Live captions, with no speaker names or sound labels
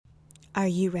Are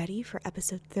you ready for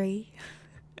episode 3?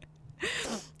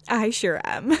 I sure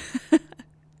am.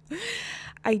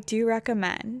 I do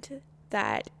recommend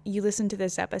that you listen to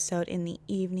this episode in the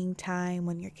evening time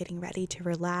when you're getting ready to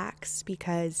relax,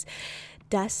 because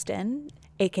Dustin,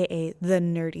 AKA the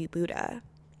Nerdy Buddha,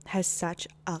 has such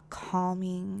a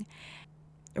calming,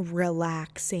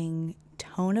 relaxing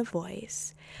tone of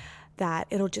voice that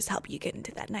it'll just help you get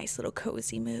into that nice little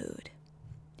cozy mood.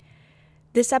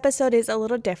 This episode is a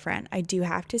little different, I do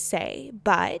have to say,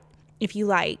 but if you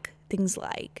like things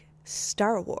like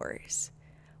Star Wars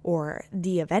or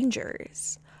The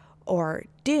Avengers or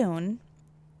Dune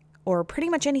or pretty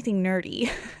much anything nerdy,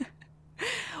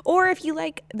 or if you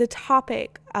like the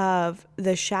topic of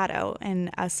the shadow and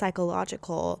a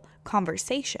psychological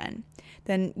conversation,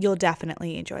 then you'll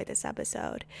definitely enjoy this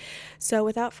episode. So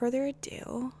without further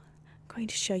ado, I'm going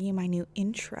to show you my new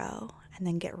intro and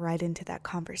then get right into that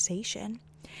conversation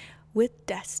with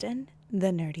Dustin, the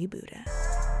Nerdy Buddha.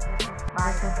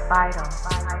 Life is vital.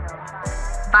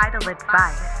 Vital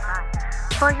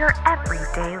advice for your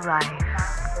everyday life.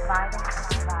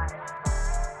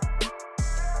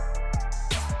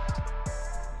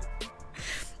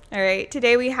 All right,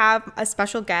 today we have a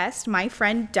special guest, my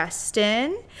friend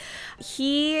Dustin.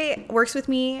 He works with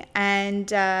me,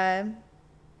 and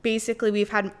basically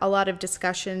we've had a lot of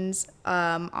discussions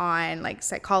on like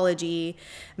psychology,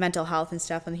 mental health and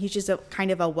stuff, and he's just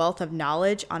kind of a wealth of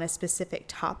knowledge on a specific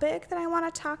topic that I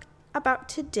want to talk about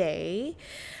today.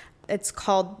 It's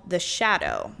called the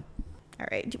shadow. All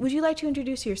right, would you like to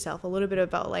introduce yourself a little bit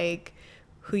about like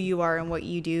who you are and what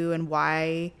you do and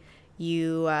why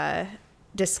you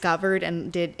discovered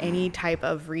and did any type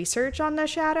of research on the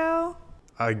shadow?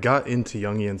 I got into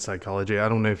Jungian psychology. I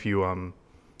don't know if you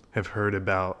have heard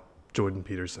about Jordan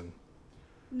Peterson.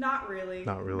 Not really.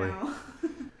 Not really. No.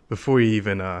 Before you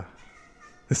even,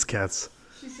 this cat's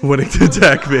wanting to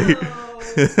attack me.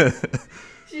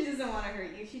 She doesn't want to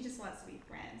hurt you. She just wants to be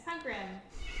friends. Hi, Grim.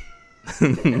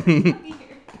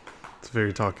 It's a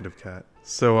very talkative cat.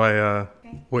 So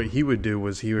what he would do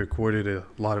was he recorded a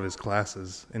lot of his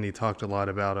classes, and he talked a lot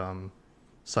about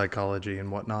psychology and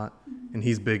whatnot. Mm-hmm. And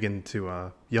he's big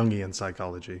into Jungian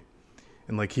psychology.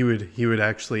 And like he would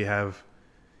actually have,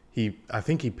 I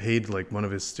think he paid like one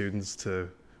of his students to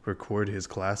record his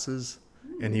classes,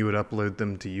 and he would upload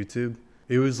them to YouTube.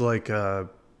 It was like, I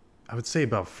would say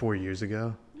about 4 years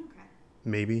ago,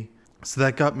 maybe. So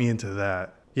that got me into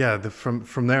that. Yeah,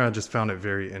 from there I just found it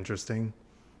very interesting.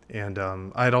 And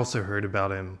I had also heard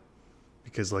about him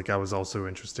because like I was also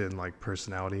interested in like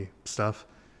personality stuff.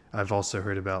 I've also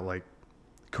heard about like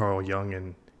Carl Jung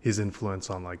and his influence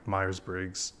on like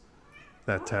Myers-Briggs,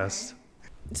 that test.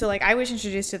 So like I was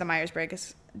introduced to the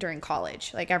Myers-Briggs during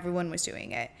college. Like everyone was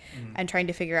doing it and trying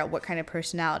to figure out what kind of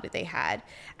personality they had.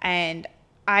 And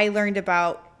I learned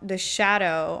about the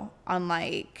shadow on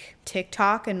like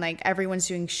TikTok, and like everyone's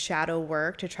doing shadow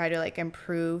work to try to like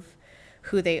improve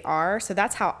who they are. So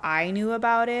that's how I knew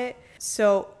about it.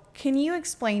 So can you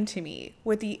explain to me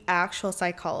what the actual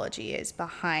psychology is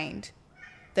behind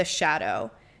the shadow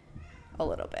a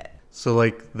little bit? So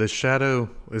like the shadow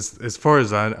is, as far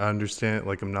as I understand it,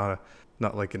 like I'm not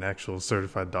like an actual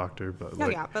certified doctor, but no,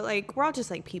 yeah, but like we're all just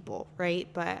like people, right?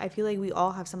 But I feel like we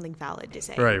all have something valid to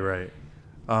say. Right.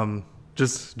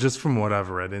 Just from what I've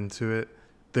read into it,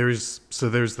 there's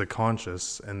the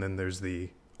conscious and then there's the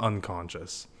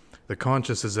unconscious. The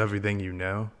conscious is everything you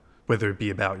know, whether it be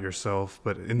about yourself,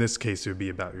 but in this case it would be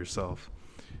about yourself.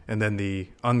 And then the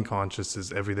unconscious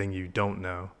is everything you don't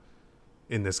know.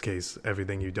 In this case,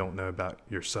 everything you don't know about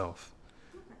yourself.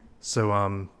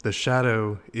 So the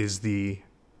shadow is the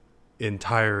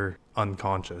entire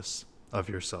unconscious of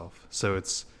yourself. So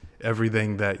it's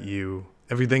everything that you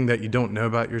don't know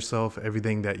about yourself,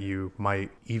 everything that you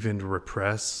might even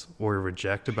repress or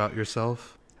reject about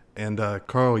yourself. And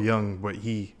Carl Jung, what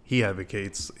he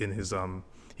advocates in his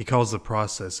he calls the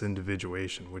process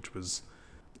individuation,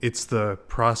 it's the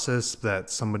process that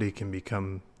somebody can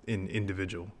become an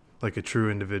individual, like a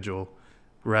true individual,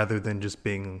 rather than just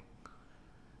going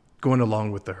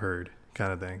along with the herd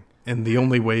kind of thing. And the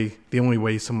only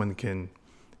way someone can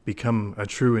become a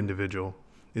true individual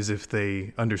is if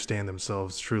they understand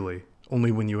themselves truly.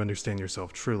 Only when you understand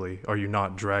yourself truly are you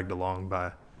not dragged along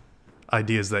by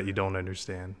ideas that you don't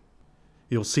understand.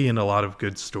 You'll see in a lot of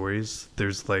good stories,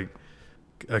 there's like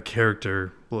a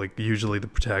character, like usually the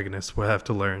protagonist will have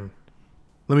to learn.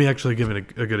 Let me actually give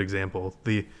it a good example.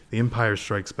 The Empire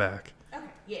Strikes Back. Okay,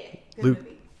 yeah, good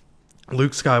movie.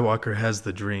 Luke Skywalker has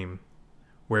the dream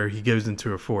where he goes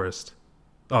into a forest.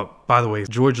 Oh, by the way,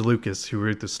 George Lucas, who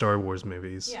wrote the Star Wars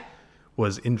movies,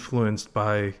 was influenced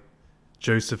by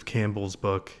Joseph Campbell's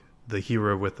book, The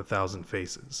Hero with a Thousand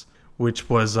Faces, which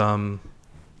was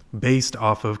based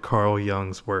off of Carl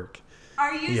Jung's work.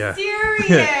 Are you Yeah.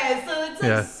 serious? So it's like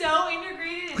Yeah. so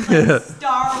integrated. It's like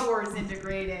Star Wars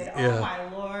integrated. Oh Yeah. my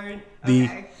lord. The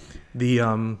Okay.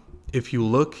 the if you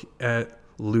look at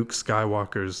Luke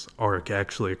Skywalker's arc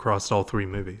actually across all three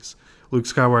movies, Luke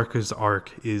Skywalker's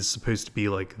arc is supposed to be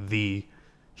like the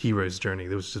hero's journey.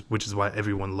 Which is why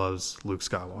everyone loves Luke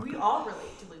Skywalker. We all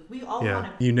relate to Luke. We all Yeah,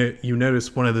 want to. you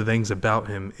notice one of the things about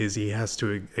him is he has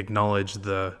to acknowledge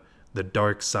the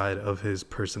dark side of his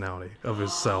personality, of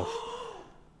his self.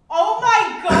 Oh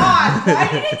my god! Why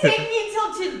did it take me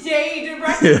until today to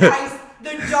recognize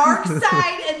the dark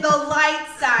side and the light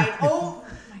side? Oh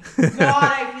my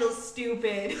god, I feel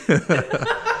stupid.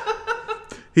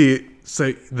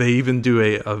 So they even do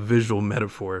a visual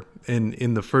metaphor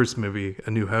in the first movie,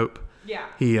 A New Hope. Yeah.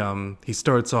 He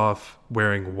starts off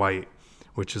wearing white,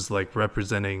 which is like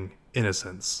representing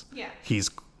innocence. Yeah. He's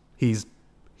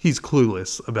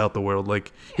clueless about the world.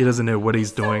 Like he doesn't know what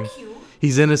he's doing. So cute.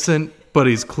 He's innocent, but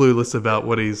he's clueless about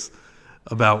what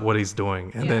he's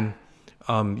doing. And then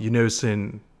you notice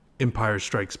in Empire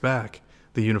Strikes Back,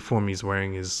 the uniform he's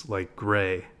wearing is like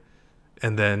gray.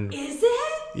 And then Is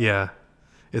it? yeah,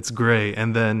 it's gray.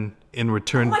 And then in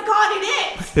Return Oh my god,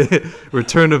 it is!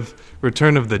 Return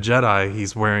of the Jedi,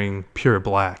 he's wearing pure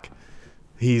black.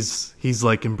 He's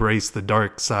like embraced the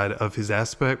dark side of his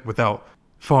aspect without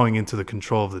falling into the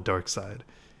control of the dark side.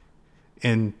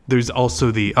 And there's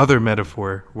also the other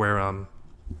metaphor where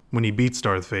when he beats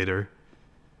Darth Vader,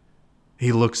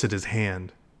 he looks at his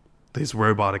hand, his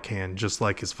robotic hand, just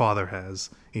like his father has.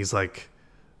 He's like,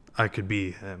 I could be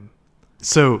him.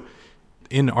 So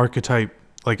in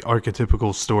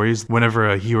archetypical stories, whenever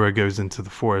a hero goes into the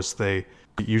forest, it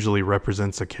usually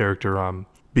represents a character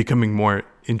becoming more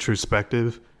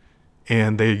introspective,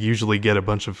 and they usually get a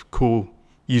bunch of cool,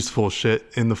 useful shit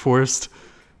in the forest.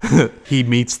 He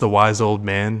meets the wise old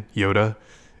man, Yoda,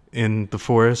 in the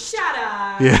forest. Shut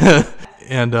up! Yeah.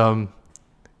 And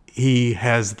he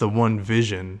has the one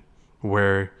vision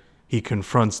where he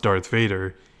confronts Darth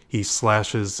Vader. He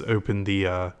slashes open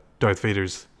the Darth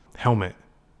Vader's helmet,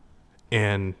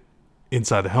 and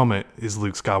inside the helmet is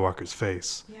Luke Skywalker's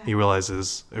face. Yeah. He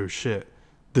realizes, oh shit,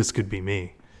 this could be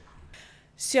me.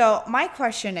 So my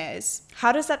question is,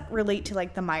 how does that relate to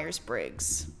like the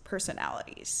Myers-Briggs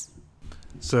personalities?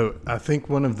 So I think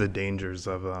one of the dangers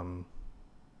of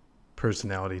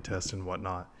personality tests and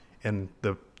whatnot, and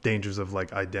the dangers of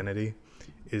like identity,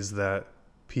 is that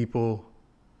people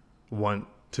want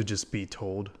to just be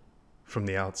told from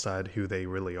the outside who they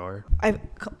really are.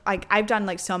 I've done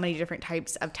like so many different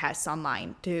types of tests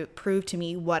online to prove to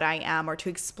me what I am or to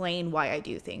explain why I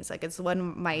do things. Like it's one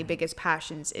of my biggest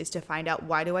passions is to find out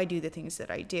why do I do the things that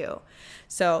I do.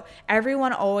 So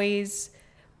everyone always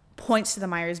points to the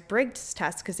Myers-Briggs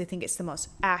test because they think it's the most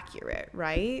accurate,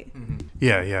 right? Mm-hmm.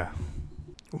 Yeah.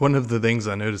 One of the things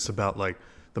I noticed about like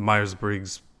the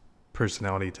Myers-Briggs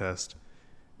personality test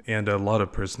and a lot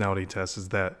of personality tests is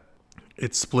that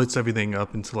it splits everything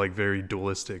up into like very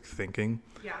dualistic thinking.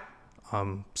 Yeah.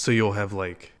 So you'll have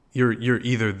like you're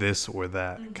either this or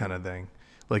that kind of thing.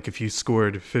 Like if you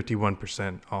scored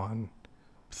 51% on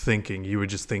thinking, you would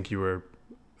just think you were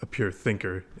a pure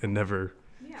thinker and never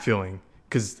feeling.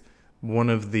 Because one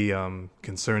of the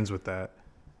concerns with that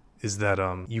is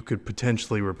that you could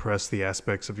potentially repress the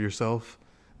aspects of yourself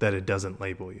that it doesn't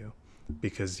label you,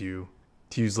 because you,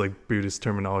 to use like Buddhist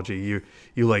terminology,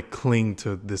 you like cling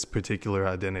to this particular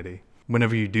identity.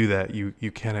 Whenever you do that,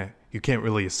 you can't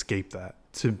really escape that.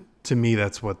 To me,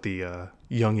 that's what the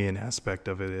Jungian aspect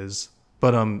of it is.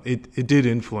 But it did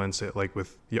influence it, like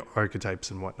with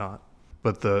archetypes and whatnot.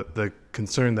 But the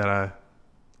concern that I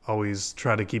always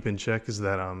try to keep in check is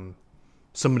that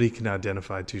somebody can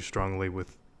identify too strongly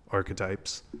with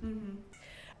archetypes. Mm-hmm.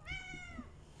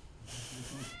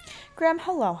 Graham,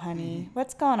 hello, honey.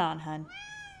 What's going on, hun?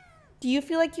 Do you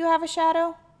feel like you have a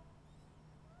shadow?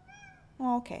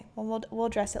 Oh, okay. Well, we'll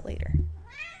address it later.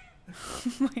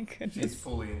 Oh my goodness. She's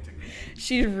fully integrated.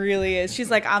 She really is.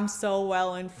 She's like, I'm so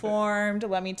well informed.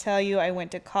 Let me tell you, I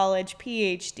went to college,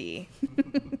 PhD.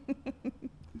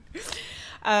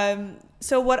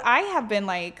 So what I have been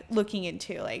like looking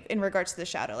into, like in regards to the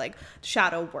shadow, like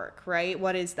shadow work, right?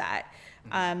 What is that?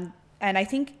 And I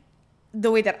think the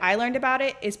way that I learned about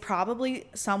it is probably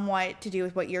somewhat to do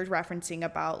with what you're referencing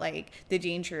about like the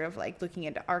danger of like looking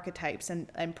into archetypes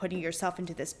and putting yourself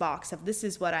into this box of this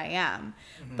is what I am.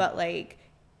 Mm-hmm. But like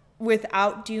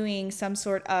without doing some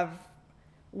sort of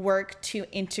work to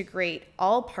integrate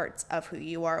all parts of who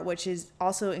you are, which is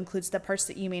also includes the parts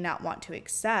that you may not want to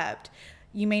accept,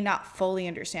 you may not fully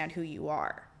understand who you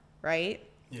are, right?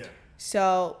 Yeah.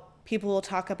 So people will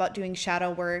talk about doing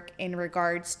shadow work in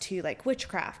regards to like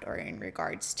witchcraft, or in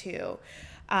regards to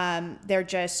they're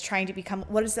just trying to become,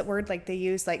 what is that word like they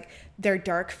use, like their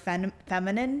dark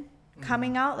feminine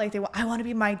coming out, like I want to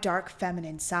be my dark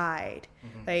feminine side,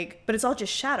 like, but it's all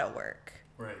just shadow work.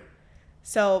 Right.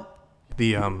 So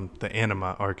The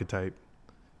anima archetype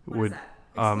would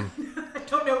I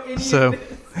don't know any so of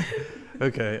this.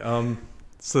 okay,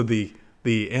 so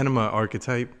the anima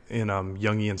archetype in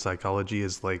Jungian psychology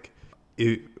is like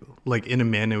in a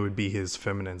man it would be his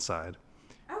feminine side.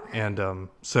 Okay. And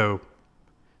so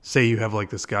say you have like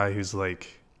this guy who's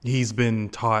like, he's been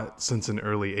taught since an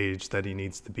early age that he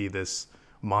needs to be this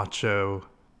macho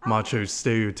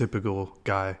stereotypical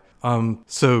guy.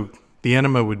 So the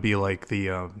anima would be like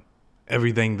the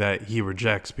everything that he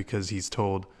rejects because he's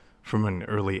told from an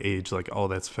early age, like, oh,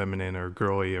 that's feminine or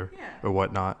girly or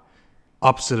whatnot.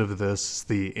 Opposite of this is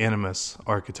the animus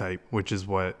archetype, which is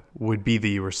what would be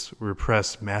the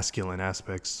repressed masculine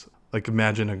aspects. Like,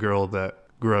 imagine a girl that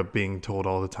grew up being told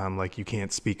all the time, like, you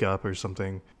can't speak up or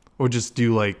something, or just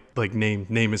do like name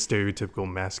a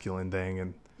stereotypical masculine thing,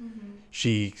 and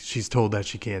she's told that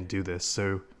she can't do this.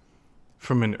 So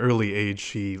from an early age,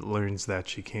 she learns that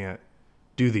she can't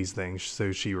do these things,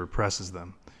 so she represses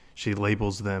them. She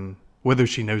labels them, whether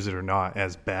she knows it or not,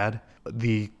 as bad.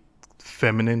 The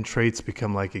feminine traits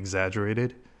become like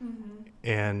exaggerated,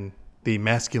 and the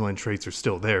masculine traits are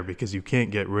still there because you can't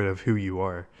get rid of who you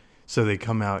are. So they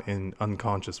come out in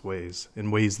unconscious ways, in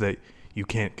ways that you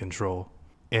can't control.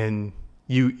 And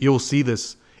you'll see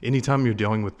this anytime you're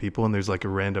dealing with people and there's like a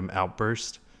random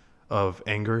outburst of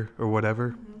anger or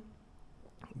whatever.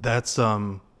 That's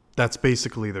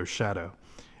basically their shadow,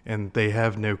 and they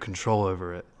have no control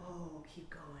over it. Oh, keep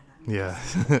going. Yeah.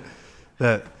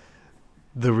 That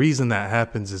the reason that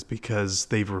happens is because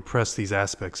they've repressed these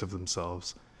aspects of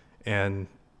themselves, and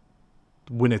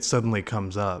when it suddenly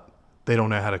comes up, they don't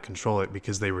know how to control it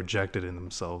because they reject it in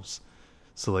themselves.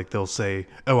 So like they'll say,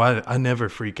 oh, I never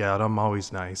freak out, I'm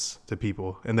always nice to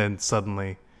people, and then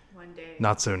suddenly One day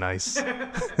not so nice.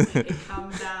 it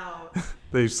comes out.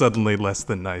 They're suddenly less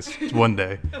than nice one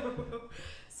day.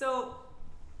 So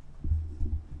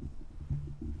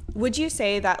would you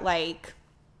say that, like,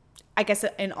 I guess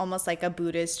in almost like a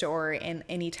Buddhist or in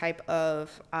any type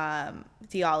of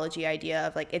theology idea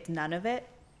of like, it's none of it,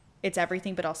 it's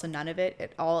everything but also none of it,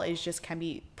 it all is just can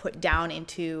be put down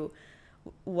into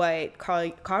what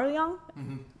Carl Jung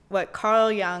what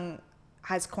Carl Jung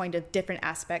has coined of different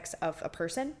aspects of a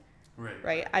person,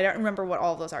 right? I don't remember what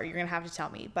all of those are, you're gonna have to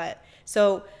tell me. But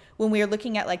so when we are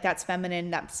looking at like that's feminine,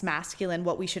 that's masculine,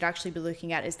 what we should actually be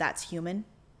looking at is that's human.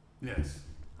 Yes.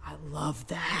 I love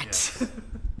that.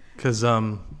 Because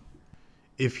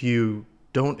if you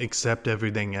don't accept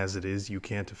everything as it is, you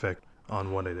can't affect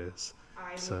on what it is.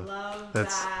 I So love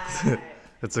that's that.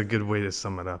 that's a good way to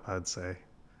sum it up, I'd say.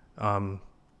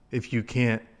 If you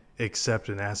can't accept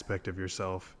an aspect of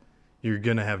yourself, you're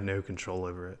gonna have no control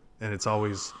over it, and it's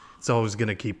always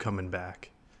gonna keep coming back.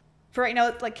 For right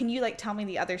now, like, can you like tell me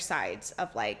the other sides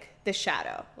of like the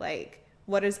shadow? Like,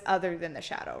 what is other than the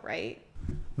shadow, right?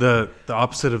 The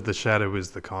opposite of the shadow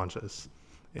is the conscious.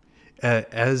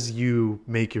 As you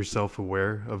make yourself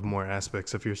aware of more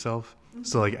aspects of yourself,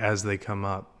 so like as they come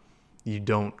up, you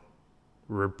don't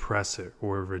repress it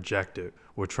or reject it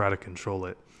or try to control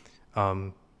it.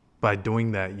 By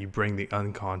doing that, you bring the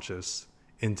unconscious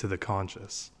into the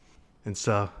conscious, and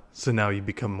so now you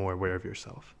become more aware of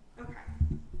yourself. Okay.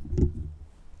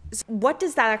 So what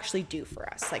does that actually do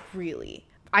for us? Like, really,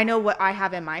 I know what I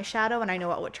have in my shadow, and I know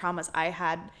what traumas I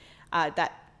had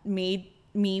that made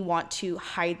me want to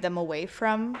hide them away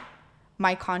from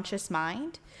my conscious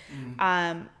mind.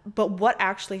 But what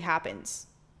actually happens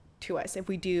to us if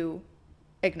we do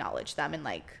acknowledge them and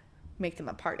like make them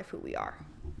a part of who we are?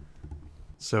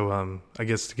 So I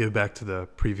guess to go back to the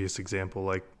previous example,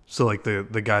 like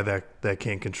the guy that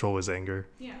can't control his anger,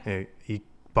 he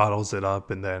bottles it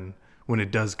up, and then when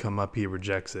it does come up, he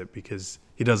rejects it because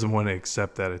he doesn't want to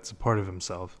accept that it's a part of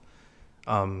himself.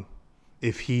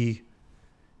 If he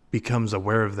becomes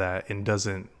aware of that and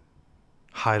doesn't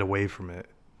hide away from it,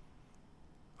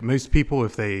 most people,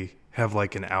 if they have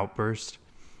like an outburst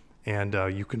and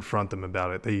you confront them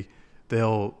about it,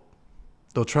 they'll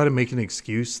try to make an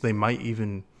excuse. They might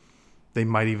even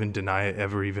deny it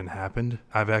ever even happened.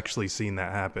 I've actually seen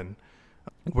that happen,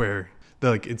 where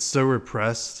like it's so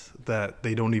repressed that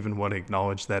they don't even want to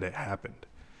acknowledge that it happened.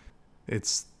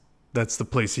 That's the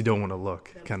place you don't want to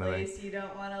look, kind of thing. You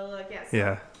don't want to look. Yes.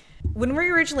 Yeah. When we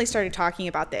originally started talking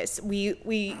about this, we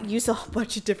used a whole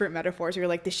bunch of different metaphors. We were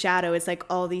like, the shadow is like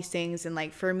all these things. And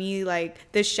like, for me,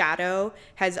 like the shadow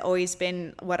has always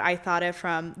been what I thought of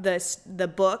from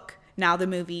the book, now the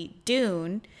movie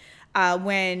Dune,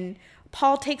 when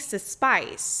Paul takes the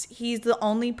spice. He's the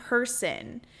only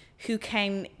person who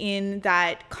can, in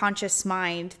that conscious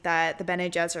mind that the Bene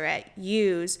Gesserit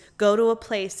use, go to a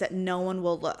place that no one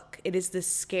will look. It is this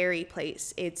scary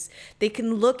place. They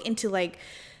can look into like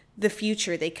the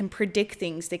future. They can predict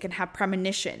things. They can have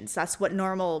premonitions. That's what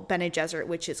normal Bene Gesserit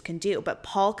witches can do. But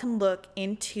Paul can look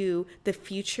into the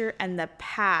future and the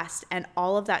past and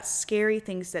all of that scary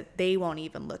things that they won't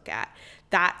even look at.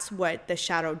 That's what the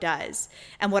shadow does.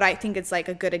 And what I think is like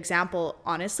a good example,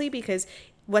 honestly, because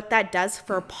what that does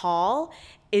for Paul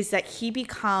is that he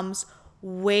becomes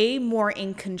way more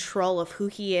in control of who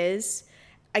he is.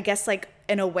 I guess, like,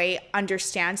 in a way,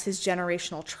 understands his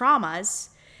generational traumas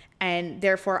and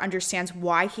therefore understands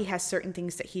why he has certain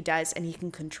things that he does, and he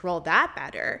can control that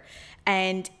better.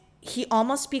 And he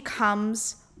almost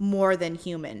becomes more than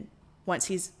human once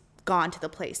he's gone to the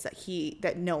place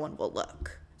that no one will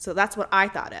look. So that's what I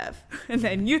thought of, and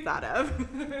then you thought of.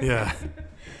 Yeah.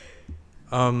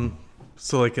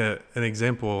 So like an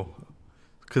example,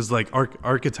 because like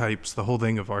archetypes, the whole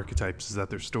thing of archetypes is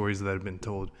that they're stories that have been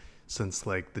told since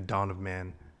like the dawn of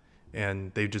man,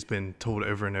 and they've just been told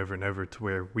over and over and over to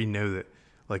where we know that,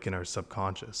 like, in our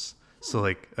subconscious. So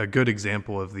like a good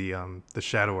example of the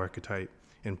shadow archetype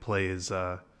in play is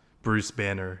Bruce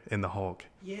Banner in the Hulk.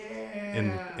 Yeah.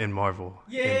 In Marvel.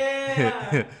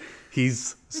 Yeah.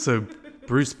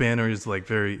 Bruce Banner is like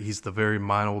he's the very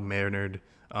mild-mannered.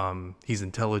 He's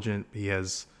intelligent.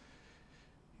 He's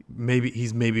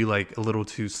maybe like a little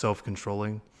too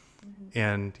self-controlling,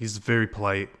 and he's very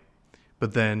polite.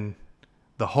 But then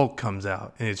the Hulk comes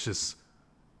out, and it's just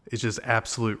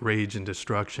absolute rage and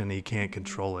destruction. He can't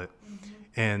control it,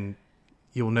 and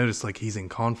you'll notice like he's in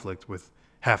conflict with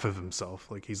half of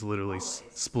himself. Like he's literally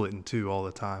split in two all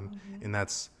the time, and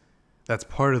that's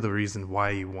part of the reason why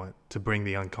you want to bring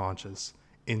the unconscious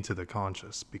into the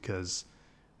conscious, because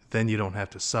then you don't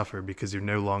have to suffer, because you're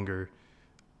no longer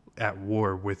at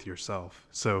war with yourself.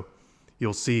 So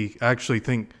you'll see, I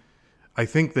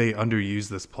think they underuse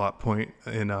this plot point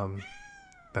in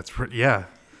they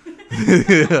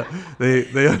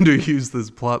underuse this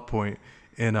plot point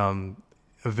in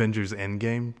Avengers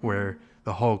Endgame, where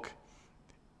the Hulk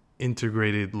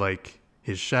integrated like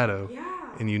his shadow,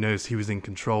 and you notice he was in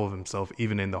control of himself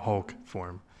even in the Hulk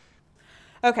form.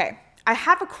 Okay, I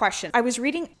have a question. I was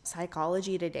reading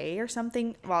Psychology Today or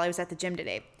something while I was at the gym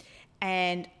today,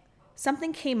 and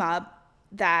something came up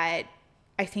that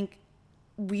I think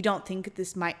we don't think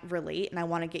this might relate, and I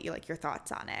want to get your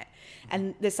thoughts on it.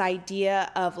 And this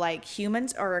idea of like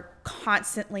humans are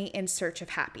constantly in search of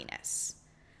happiness,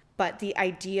 but the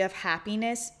idea of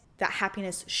happiness, that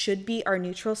happiness should be our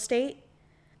neutral state,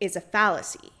 is a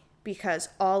fallacy, because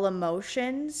all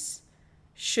emotions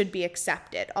should be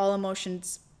accepted. All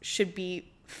emotions should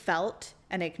be felt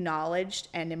and acknowledged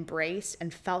and embraced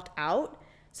and felt out,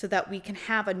 so that we can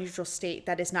have a neutral state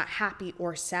that is not happy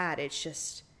or sad. It's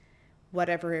just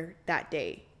whatever that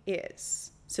day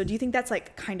is. So do you think that's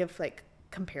like kind of like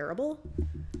comparable?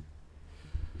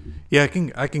 Yeah,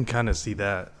 I can kind of see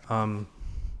that.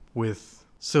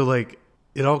 So like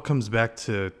it all comes back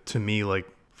to me, like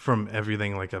from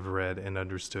everything like I've read and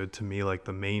understood, to me like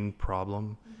the main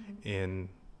problem in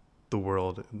the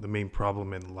world, the main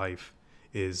problem in life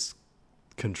is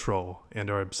control and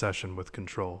our obsession with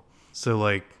control. So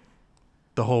like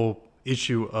the whole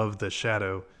issue of the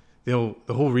shadow, the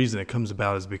whole reason it comes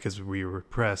about is because we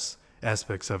repress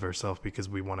aspects of ourselves, because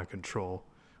we want to control.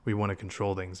 We want to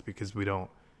control things because we don't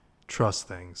trust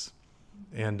things.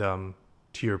 And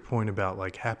to your point about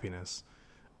like happiness,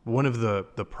 one of the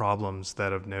problems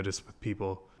that I've noticed with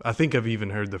people, I think I've even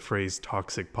heard the phrase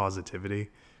toxic positivity,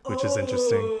 which is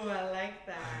interesting. Oh, I like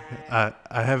that.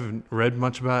 I haven't read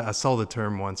much about it. I saw the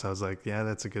term once. I was like, yeah,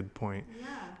 that's a good point. Yeah.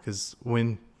 Because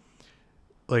when,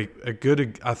 like,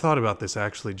 I thought about this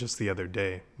actually just the other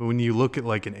day. But when you look at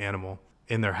like an animal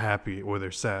and they're happy or they're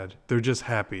sad, they're just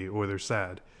happy or they're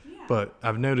sad. Yeah. But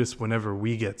I've noticed whenever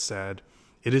we get sad,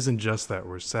 it isn't just that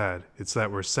we're sad. It's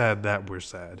that we're sad that we're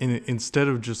sad. And instead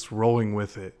of just rolling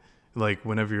with it, like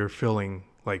whenever you're feeling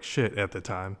like shit at the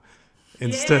time,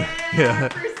 first customer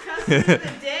of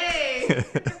the day.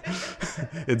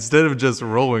 Instead of just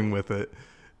rolling with it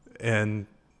and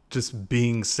just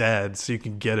being sad so you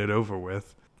can get it over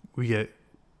with, we get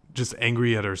just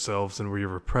angry at ourselves and we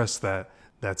repress that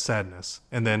sadness.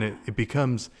 And then it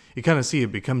becomes, you kind of see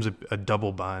it becomes a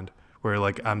double bind where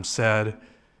like I'm sad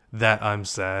that I'm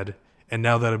sad, And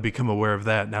now that I've become aware of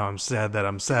that, now I'm sad that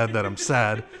I'm sad that I'm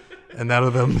sad. And now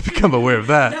that I've become aware of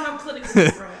that. Now I'm clinically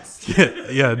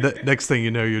depressed. Next thing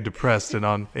you know, you're depressed and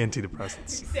on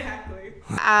antidepressants. Exactly.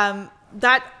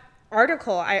 That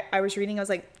article I was reading, I was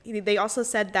like, they also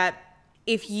said that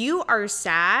if you are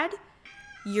sad,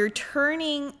 you're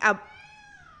turning up.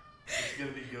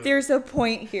 There's a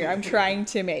point here I'm trying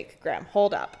to make, Graham.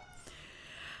 Hold up.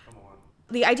 Come on.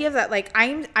 The idea of that, like,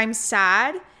 I'm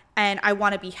sad and I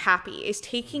want to be happy is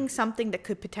taking something that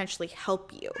could potentially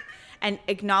help you. And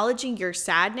acknowledging your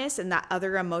sadness and that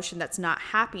other emotion that's not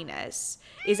happiness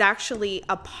is actually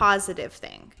a positive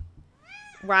thing.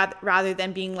 Rather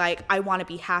than being like, I want to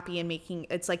be happy and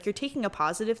it's like you're taking a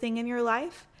positive thing in your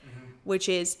life, which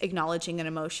is acknowledging an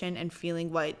emotion and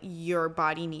feeling what your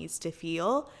body needs to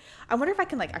feel. I wonder if I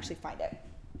can like actually find it.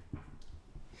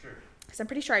 Sure. Because I'm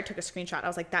pretty sure I took a screenshot. I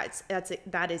was like, that's it.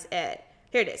 That is it.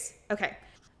 Here it is. Okay.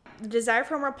 The desire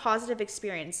for a more positive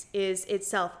experience is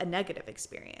itself a negative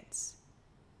experience.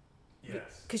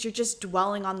 Yes. Because you're just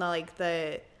dwelling on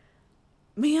the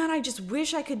man, I just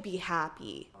wish I could be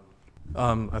happy.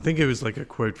 I think it was like a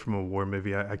quote from a war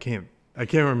movie. I can't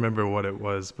remember what it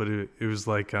was, but it was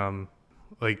like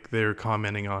they were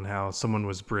commenting on how someone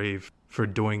was brave for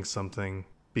doing something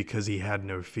because he had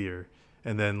no fear.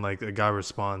 And then like a guy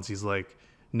responds, he's like,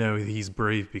 no, he's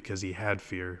brave because he had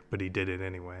fear, but he did it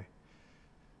anyway.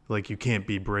 Like, you can't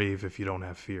be brave if you don't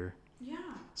have fear. Yeah.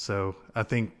 So I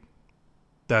think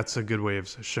that's a good way of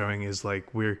showing is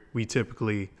like we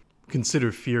typically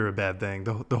consider fear a bad thing.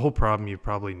 The whole problem you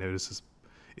probably notice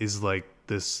is like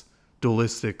this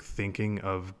dualistic thinking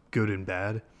of good and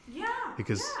bad. Yeah.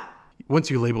 Because once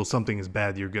you label something as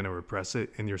bad, you're going to repress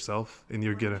it in yourself and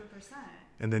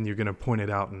then you're going to point it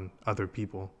out in other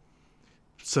people.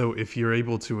 So if you're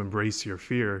able to embrace your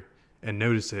fear and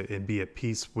notice it and be at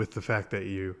peace with the fact that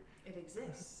it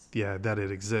exists. Yeah, that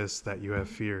it exists, that you have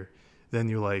fear. Then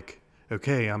you're like,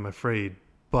 okay, I'm afraid,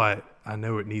 but I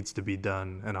know it needs to be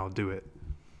done and I'll do it.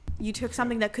 You took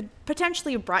something that could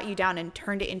potentially have brought you down and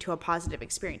turned it into a positive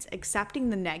experience.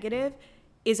 Accepting the negative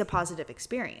is a positive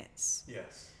experience.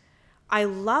 Yes. I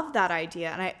love that idea.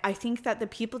 And I think that the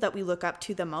people that we look up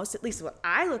to the most, at least what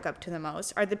I look up to the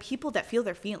most, are the people that feel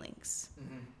their feelings.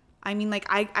 Mm-hmm. I mean, like,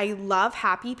 I love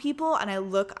happy people and I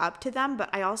look up to them,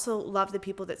 but I also love the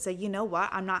people that say, you know what,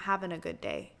 I'm not having a good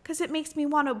day. Because it makes me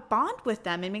want to bond with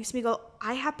them. It makes me go,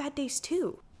 I have bad days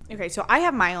too. Okay, so I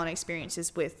have my own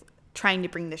experiences with trying to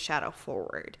bring the shadow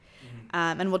forward.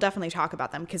 And we'll definitely talk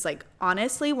about them because, like,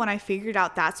 honestly, when I figured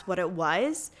out that's what it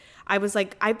was, I was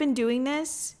like, I've been doing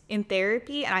this in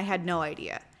therapy and I had no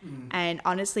idea. And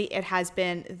honestly, it has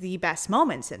been the best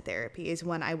moments in therapy is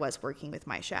when I was working with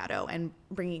my shadow and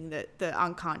bringing the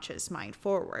unconscious mind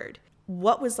forward.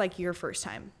 What was like your first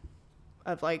time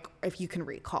of, like, if you can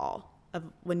recall, of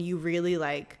when you really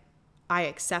like, I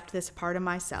accept this part of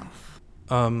myself?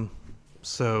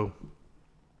 So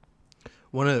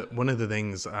one of the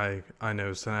things I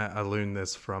noticed, and I learned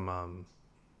this from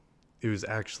it was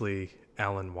actually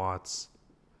Alan Watts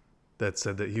that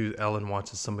said that Alan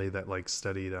Watts is somebody that like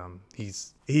studied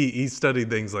he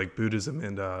studied things like Buddhism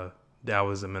and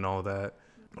Taoism and all that,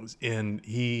 and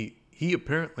he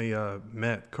apparently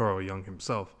met Carl Jung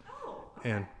himself. Oh,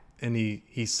 okay. and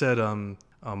he said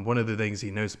one of the things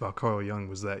he knows about Carl Jung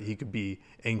was that he could be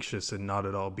anxious and not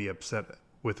at all be upset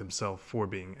with himself for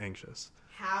being anxious.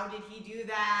 How did he do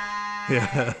that?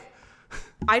 Yeah.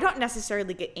 I don't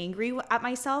necessarily get angry at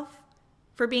myself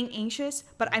for being anxious,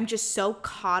 but I'm just so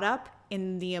caught up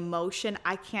in the emotion.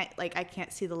 I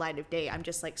can't see the light of day. I'm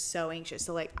just like so anxious.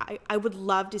 So like I would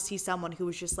love to see someone who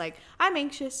was just like, I'm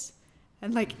anxious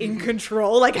and like in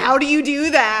control. Like, how do you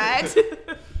do that?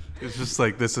 It's just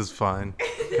like, this is fine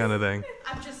kind of thing.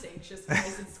 I'm just anxious,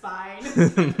 guys. It's fine. It's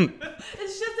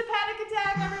just a panic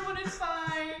attack. Everyone is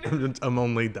fine. I'm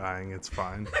only dying. It's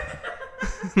fine.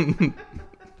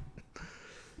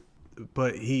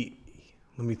 But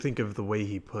let me think of the way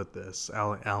he put this.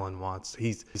 Alan Watts.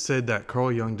 He said that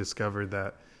Carl Jung discovered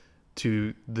that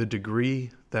to the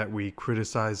degree that we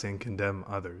criticize and condemn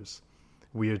others,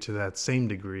 we are to that same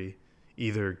degree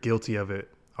either guilty of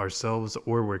it ourselves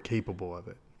or we're capable of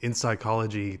it. In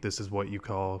psychology, this is what you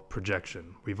call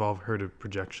projection. We've all heard of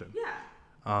projection.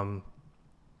 Yeah.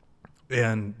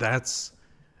 And that's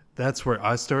where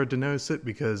I started to notice it,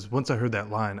 because once I heard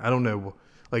that line, I don't know,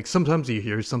 like sometimes you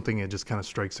hear something and it just kind of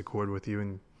strikes a chord with you,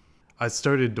 and I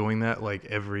started doing that like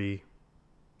every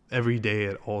day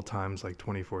at all times, like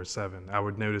 24/7. I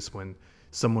would notice when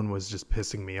someone was just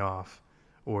pissing me off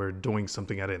or doing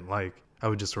something I didn't like, I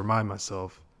would just remind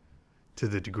myself, to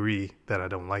the degree that I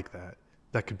don't like that,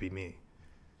 that could be me.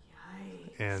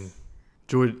 Yikes. And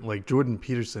Jordan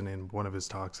Peterson in one of his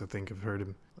talks, I think I've heard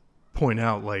him point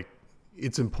out, like,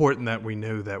 it's important that we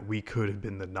know that we could have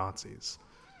been the Nazis.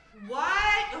 What?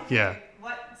 Okay. Yeah.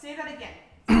 What? Say that again.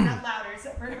 Say that louder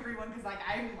for everyone, because like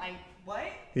I'm like, what?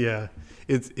 Yeah,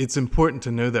 it's important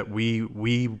to know that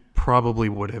we probably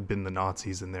would have been the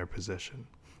Nazis in their position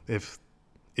if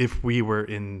we were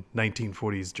in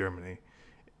 1940s Germany.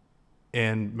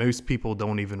 And most people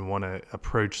don't even want to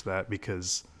approach that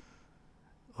because,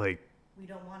 like, we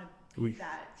don't want to be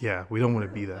that. Yeah, we don't want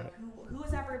to be that. Like, who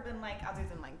has ever been like, other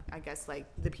than like, I guess like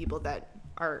the people that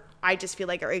are, I just feel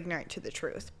like are ignorant to the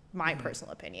truth, my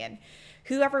personal opinion.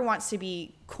 Whoever wants to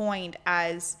be coined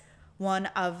as one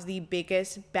of the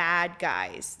biggest bad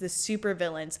guys, the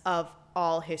supervillains of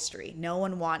all history. No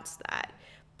one wants that.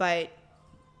 But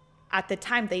at the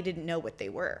time, they didn't know what they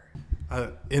were.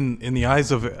 In the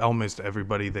eyes of almost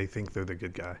everybody, they think they're the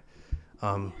good guy.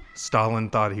 Stalin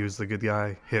thought he was the good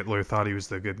guy. Hitler thought he was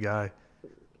the good guy.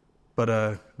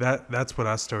 But that's what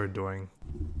I started doing.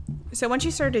 So once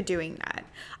you started doing that,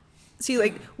 see,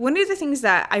 like, one of the things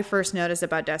that I first noticed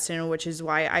about Dustin, which is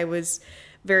why I was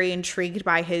very intrigued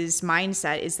by his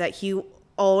mindset, is that he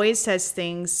always says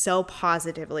things so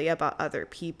positively about other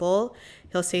people.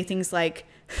 He'll say things like,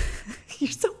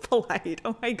 you're so polite.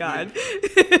 Oh my God.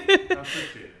 I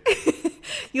appreciate it.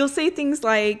 You'll say things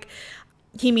like,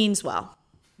 he means well.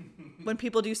 When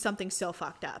people do something so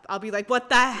fucked up, I'll be like, what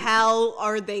the hell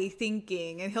are they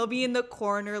thinking? And he'll be in the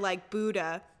corner like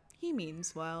Buddha. He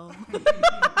means well.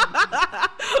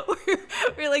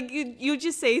 or like you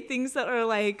just say things that are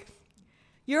like,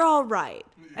 you're all right.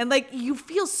 And like you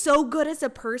feel so good as a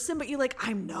person, but you're like,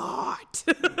 I'm not.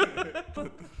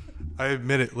 I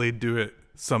admittedly do it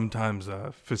sometimes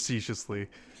facetiously.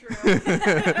 True.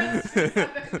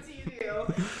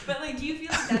 But like, do you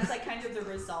feel like that's like kind of the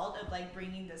result of like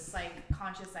bringing this like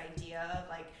conscious idea of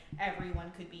like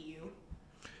everyone could be you?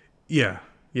 Yeah.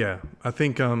 I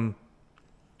think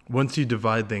once you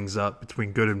divide things up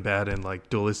between good and bad and like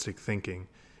dualistic thinking,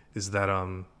 is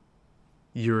that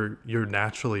you're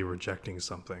naturally rejecting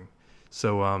something.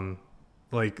 So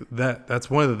like that's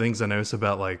one of the things I notice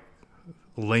about like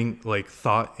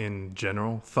thought in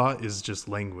general. Thought is just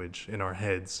language in our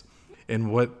heads,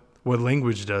 and what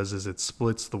language does is it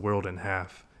splits the world in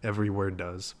half. Every word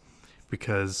does,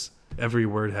 because every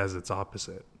word has its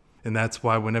opposite. And that's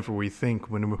why whenever we think,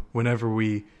 whenever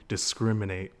we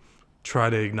discriminate, try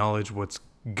to acknowledge what's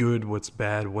good, what's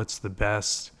bad, what's the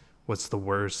best, what's the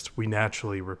worst, we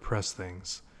naturally repress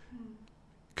things.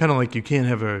 Kind of like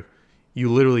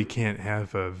you literally can't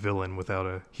have a villain without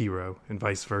a hero, and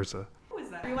vice versa.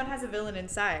 Everyone has a villain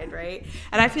inside, right?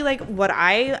 And I feel like what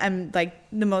I am like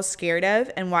the most scared of,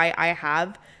 and why I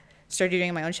have started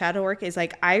doing my own shadow work, is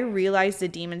like I realize the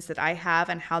demons that I have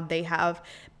and how they have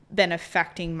been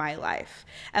affecting my life.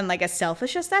 And like, as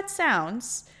selfish as that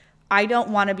sounds, I don't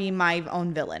want to be my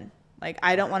own villain. Like,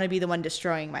 I don't want to be the one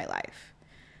destroying my life.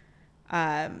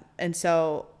 And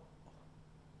so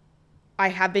I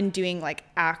have been doing like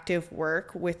active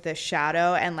work with the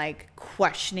shadow and like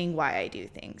questioning why I do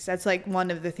things. That's like one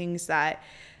of the things that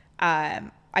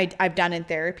I've done in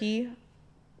therapy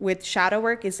with shadow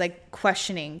work, is like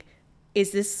questioning,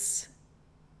 is this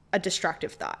a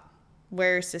destructive thought?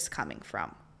 Where is this coming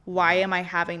from? Why am I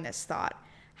having this thought?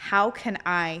 How can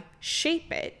I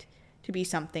shape it to be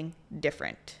something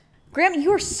different? Graham,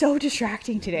 you are so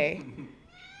distracting today.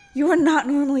 You are not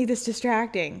normally this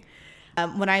distracting.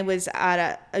 When I was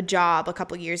at a job a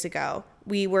couple years ago,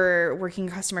 we were working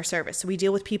customer service. So we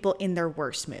deal with people in their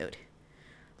worst mood,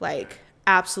 like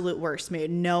absolute worst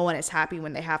mood. No one is happy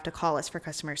when they have to call us for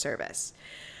customer service.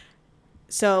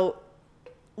 So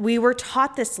we were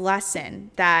taught this lesson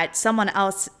that someone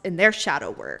else in their shadow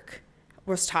work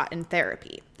was taught in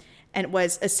therapy, and it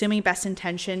was assuming best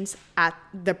intentions at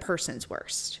the person's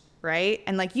worst, right?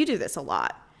 And like, you do this a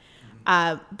lot.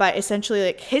 But essentially,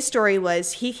 like, his story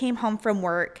was he came home from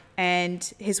work and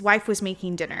his wife was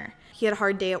making dinner. He had a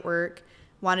hard day at work,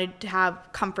 wanted to have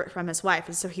comfort from his wife.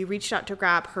 And so he reached out to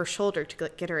grab her shoulder to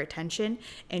get her attention.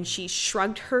 And she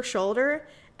shrugged her shoulder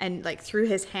and like threw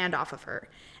his hand off of her.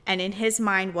 And in his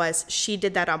mind was, she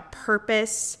did that on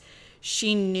purpose.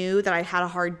 She knew that I had a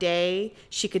hard day.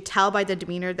 She could tell by the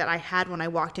demeanor that I had when I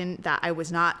walked in that I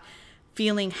was not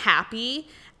feeling happy.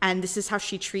 And this is how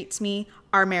she treats me.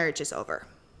 Our marriage is over.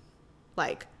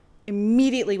 Like,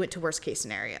 immediately went to worst case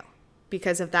scenario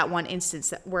because of that one instance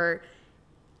that where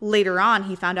later on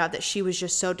he found out that she was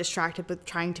just so distracted with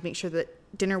trying to make sure that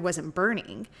dinner wasn't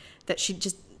burning that she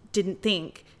just didn't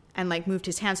think and like moved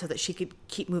his hand so that she could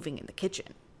keep moving in the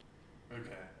kitchen.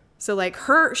 Okay. So like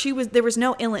there was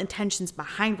no ill intentions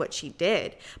behind what she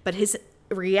did, but his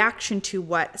reaction to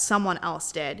what someone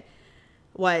else did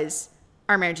was,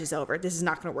 our marriage is over. This is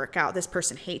not going to work out. This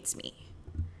person hates me.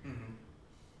 Mm-hmm.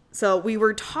 So we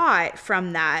were taught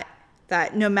from that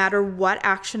no matter what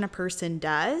action a person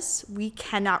does, we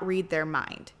cannot read their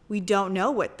mind. We don't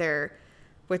know what their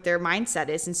mindset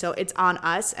is. And so it's on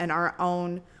us and our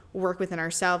own work within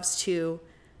ourselves to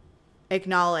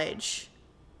acknowledge,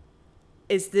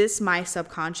 is this my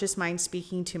subconscious mind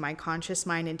speaking to my conscious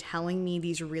mind and telling me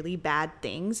these really bad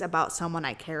things about someone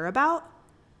I care about?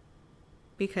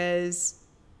 Because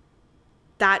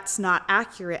that's not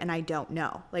accurate and I don't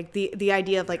know. Like the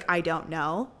idea of like, I don't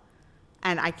know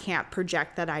and I can't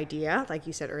project that idea, like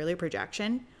you said earlier,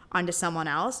 projection, onto someone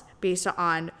else based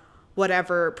on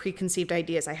whatever preconceived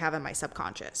ideas I have in my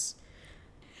subconscious.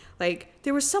 Like,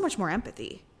 there was so much more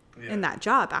empathy in that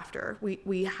job after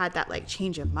we had that like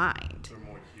change of mind. They're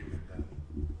more human then.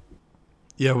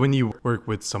 Yeah, when you work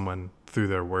with someone through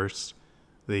their worst,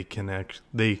 they connect.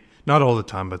 They, not all the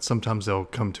time, but sometimes they'll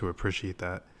come to appreciate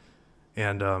that.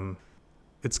 And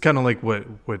it's kind of like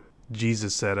what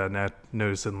Jesus said. I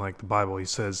noticed in like the Bible, he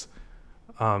says,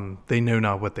 they know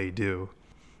not what they do.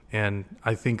 And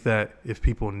I think that if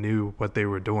people knew what they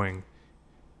were doing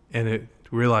and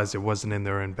realized it wasn't in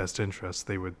their own best interest,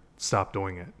 they would stop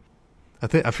doing it.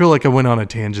 I feel like I went on a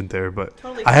tangent there, but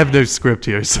totally I have no script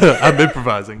here, so I'm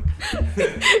improvising.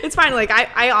 It's fine. Like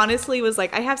I honestly was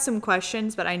like, I have some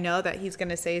questions, but I know that he's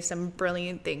gonna say some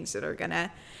brilliant things that are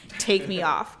gonna take me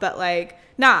off. But like,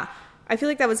 nah, I feel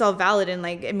like that was all valid, and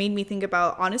like it made me think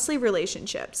about honestly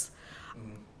relationships.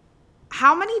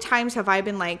 How many times have I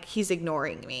been like, he's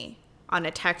ignoring me on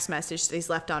a text message that he's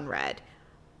left unread?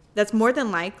 That's more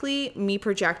than likely me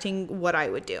projecting what I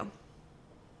would do.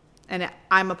 And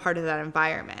I'm a part of that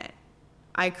environment.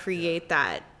 I create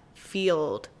that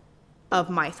field of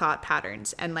my thought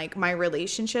patterns. And like my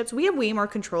relationships, we have way more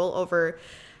control over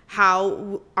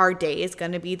how our day is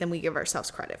going to be than we give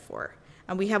ourselves credit for.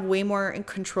 And we have way more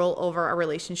control over our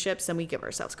relationships than we give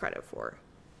ourselves credit for.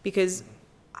 Because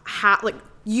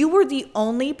you were the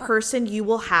only person you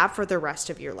will have for the rest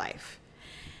of your life.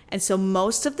 And so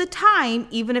most of the time,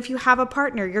 even if you have a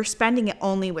partner, you're spending it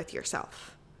only with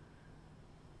yourself.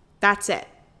 That's it.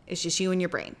 It's just you and your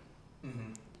brain.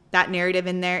 Mm-hmm. That narrative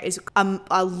in there is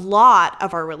a lot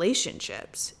of our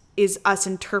relationships is us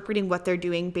interpreting what they're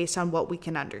doing based on what we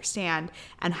can understand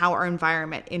and how our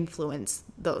environment influence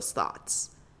those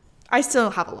thoughts. I still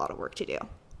have a lot of work to do.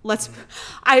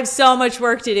 I have so much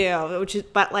work to do,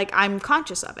 but like I'm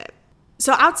conscious of it.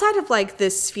 So outside of like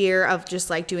this sphere of just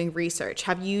like doing research,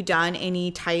 have you done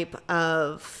any type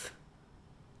of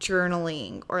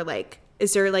journaling, or like,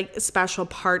 is there like a special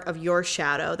part of your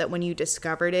shadow that when you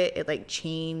discovered it, it like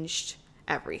changed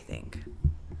everything?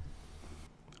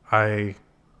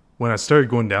 When I started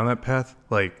going down that path,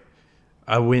 like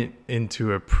I went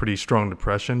into a pretty strong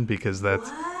depression because that's,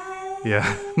 what?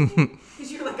 Yeah.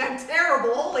 Because you're like, I'm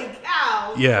terrible, holy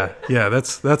cow. Yeah,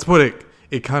 that's what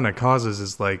it kind of causes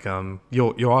is like,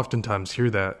 you'll oftentimes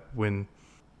hear that when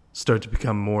start to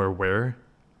become more aware,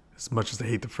 as much as I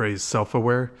hate the phrase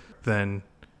self-aware, then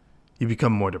you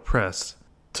become more depressed.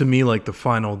 To me, like the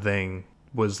final thing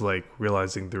was like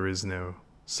realizing there is no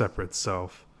separate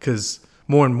self, because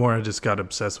more and more I just got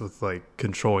obsessed with like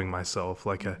controlling myself.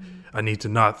 Like I need to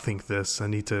not think this, I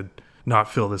need to not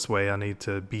feel this way, I need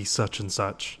to be such and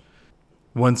such.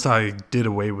 Once I did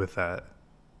away with that,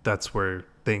 that's where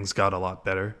things got a lot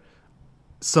better.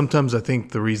 Sometimes I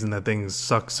think the reason that things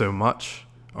suck so much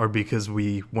are because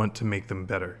we want to make them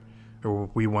better, or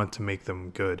we want to make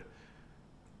them good.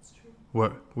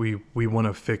 What we want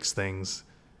to fix things,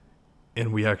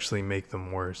 and we actually make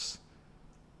them worse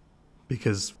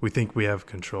because we think we have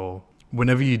control.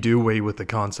 Whenever you do away with the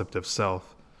concept of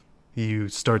self, you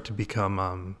start to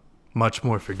become much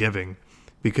more forgiving,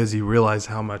 because you realize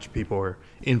how much people are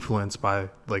influenced by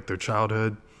like their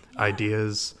childhood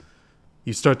ideas.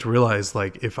 You start to realize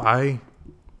like if I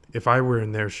were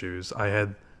in their shoes, I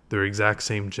had their exact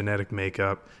same genetic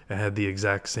makeup, I had the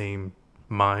exact same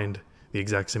mind, the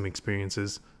exact same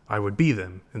experiences, I would be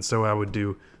them. And so I would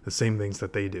do the same things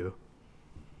that they do.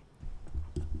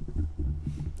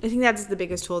 I think that's the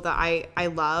biggest tool that I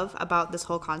love about this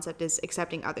whole concept is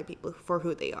accepting other people for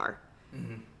who they are.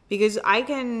 Mm-hmm. Because I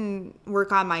can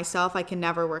work on myself, I can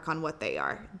never work on what they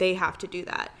are. They have to do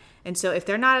that. And so if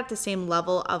they're not at the same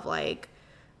level of like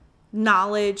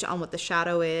knowledge on what the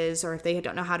shadow is, or if they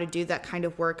don't know how to do that kind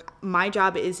of work, my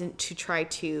job isn't to try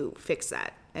to fix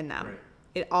that in them.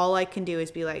 Right. All I can do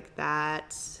is be like,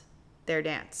 that's their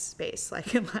dance space,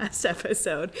 like in last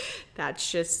episode.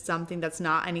 That's just something that's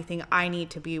not anything I need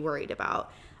to be worried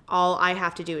about. All I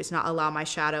have to do is not allow my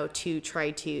shadow to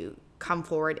try to come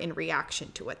forward in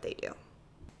reaction to what they do.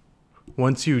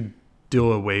 Once you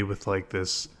do away with like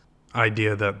this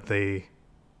idea that they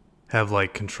have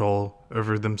like control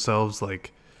over themselves,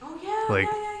 like,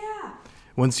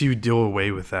 once you do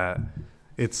away with that,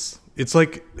 it's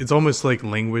almost like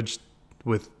language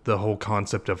with the whole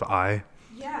concept of I.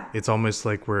 Yeah. It's almost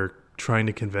like we're trying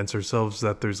to convince ourselves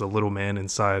that there's a little man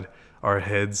inside our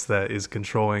heads that is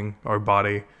controlling our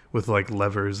body with like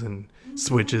levers and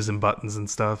switches and buttons and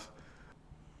stuff.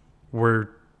 We're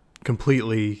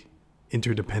completely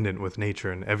interdependent with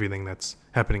nature and everything that's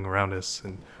happening around us.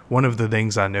 And one of the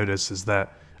things I noticed is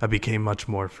that I became much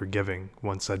more forgiving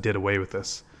once I did away with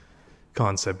this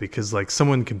concept, because like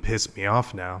someone can piss me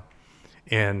off now,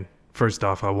 and first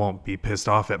off, I won't be pissed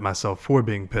off at myself for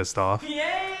being pissed off.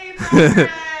 Yay,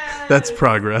 progress! That's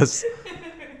progress.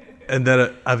 And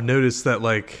then I've noticed that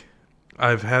like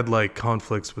I've had like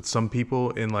conflicts with some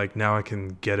people, and like now I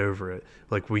can get over it.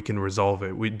 Like we can resolve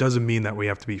it. It doesn't mean that we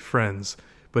have to be friends,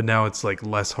 but now it's like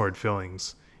less hard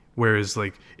feelings. Whereas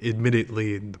like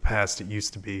admittedly in the past it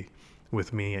used to be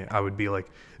with me, I would be like,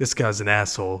 this guy's an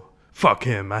asshole. Fuck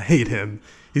him. I hate him.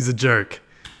 He's a jerk.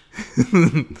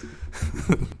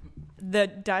 The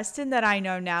Dustin that I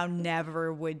know now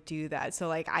never would do that. So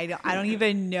like I don't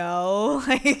even know.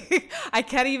 Like I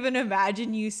can't even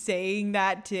imagine you saying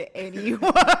that to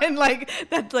anyone. Like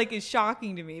that's like is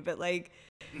shocking to me. But like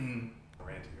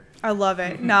I love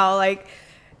it. No, like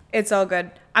it's all good.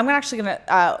 I'm actually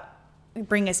gonna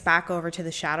bring us back over to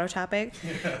the shadow topic.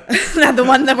 Not the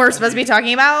one that we're supposed to be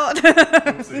talking about.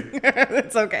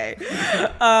 It's okay.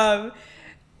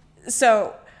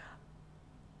 So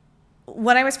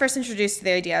when I was first introduced to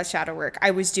the idea of shadow work,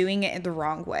 I was doing it in the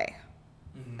wrong way,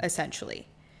 essentially.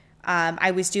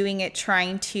 I was doing it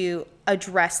trying to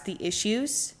address the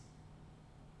issues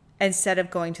instead of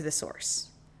going to the source.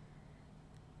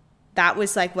 That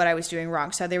was like what I was doing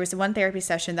wrong. So there was one therapy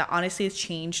session that honestly has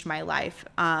changed my life.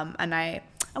 And I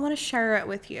want to share it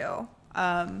with you.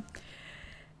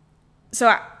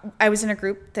 So I was in a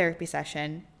group therapy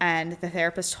session, and the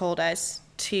therapist told us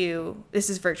this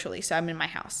is virtually, so I'm in my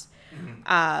house,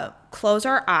 close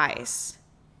our eyes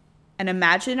and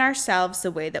imagine ourselves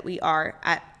the way that we are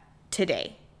at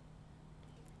today.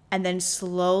 And then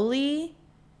slowly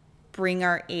bring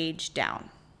our age down.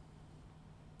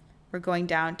 We're going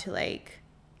down to like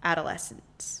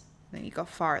adolescence. Then you go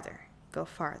farther,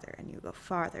 and you go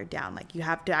farther down. Like you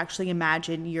have to actually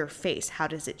imagine your face. How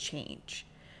does it change?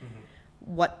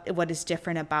 What is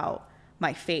different about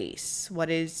my face? What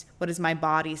is my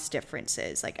body's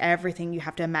differences? Like everything, you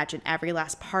have to imagine every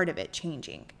last part of it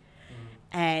changing.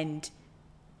 And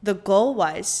the goal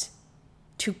was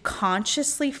to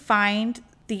consciously find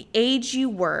the age you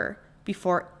were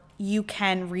before you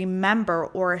can remember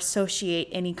or associate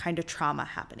any kind of trauma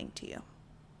happening to you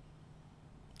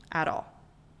at all.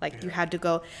 Like you had to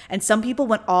go, and some people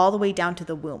went all the way down to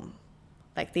the womb.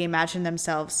 Like they imagined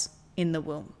themselves in the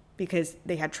womb because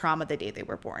they had trauma the day they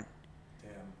were born.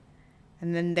 Damn.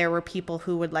 And then there were people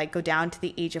who would like go down to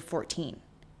the age of 14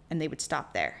 and they would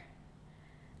stop there.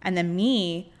 And then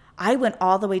me, I went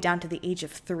all the way down to the age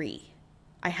of 3.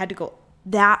 I had to go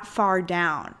that far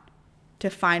down to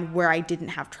find where I didn't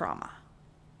have trauma,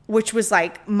 which was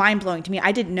like mind-blowing to me.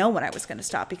 I didn't know when I was going to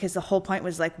stop, because the whole point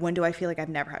was like, when do I feel like I've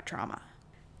never had trauma?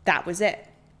 That was it.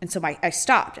 And so I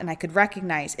stopped, and I could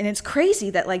recognize. And it's crazy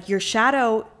that like your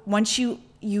shadow, once you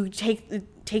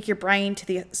take your brain to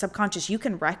the subconscious, you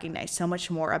can recognize so much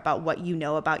more about what you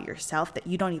know about yourself that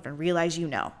you don't even realize you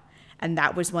know. And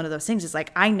that was one of those things. Is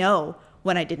like, I know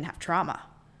when I didn't have trauma.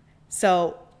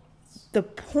 So the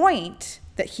point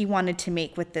that he wanted to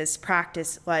make with this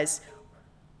practice was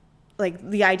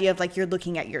like the idea of like you're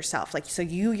looking at yourself. Like, so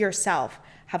you yourself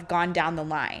have gone down the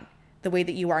line the way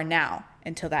that you are now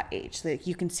until that age, so that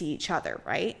you can see each other,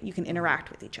 right? You can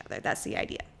interact with each other. That's the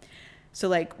idea. So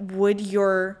like, would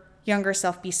your younger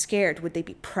self be scared? Would they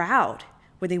be proud?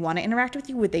 Would they want to interact with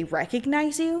you? Would they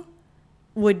recognize you?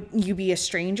 Would you be a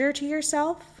stranger to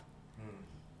yourself?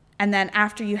 And then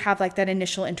after you have like that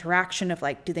initial interaction of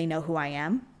like, do they know who I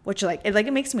am? Which like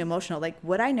it makes me emotional. Like,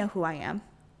 would I know who I am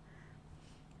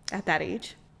at that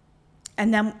age?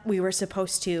 And then we were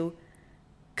supposed to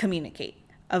communicate,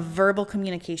 a verbal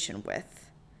communication with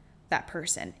that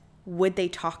person. Would they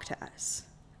talk to us?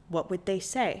 What would they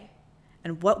say?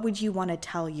 And what would you want to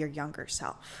tell your younger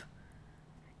self?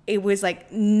 It was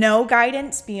like no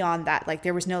guidance beyond that. Like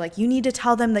there was no like, you need to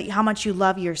tell them that how much you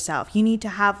love yourself. You need to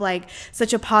have like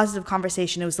such a positive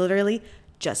conversation. It was literally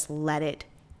just let it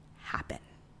happen.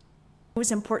 It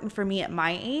was important for me at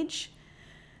my age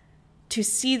to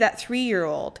see that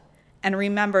 3-year-old and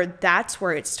remember that's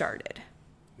where it started.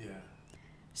 Yeah.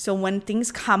 So when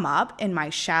things come up in my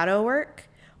shadow work,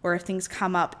 or if things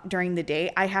come up during the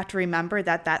day, I have to remember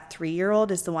that that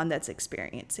 3-year-old is the one that's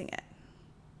experiencing it,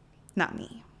 not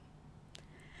me.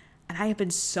 And I have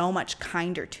been so much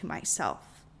kinder to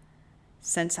myself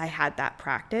since I had that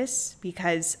practice,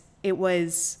 because it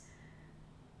was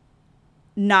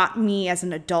not me as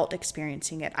an adult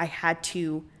experiencing it. I had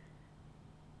to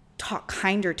talk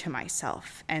kinder to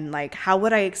myself. And like, how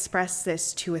would I express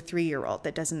this to a 3-year-old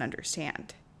that doesn't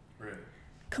understand? Right.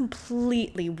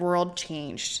 Completely world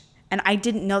changed. And I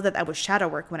didn't know that that was shadow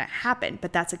work when it happened,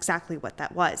 but that's exactly what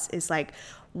that was. Is like,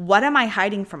 what am I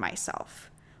hiding from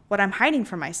myself? What I'm hiding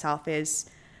from myself is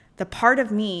the part of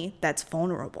me that's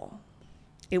vulnerable.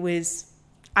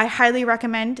 I highly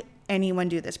recommend anyone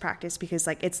do this practice, because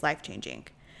like, it's life-changing.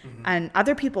 Mm-hmm. And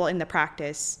other people in the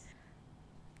practice,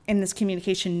 in this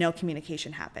communication, no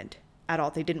communication happened at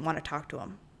all. They didn't want to talk to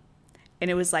him.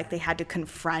 And it was like they had to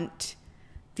confront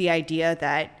the idea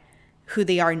that who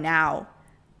they are now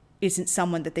isn't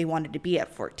someone that they wanted to be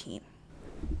at 14.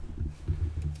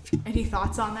 Any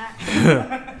thoughts on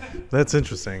that? That's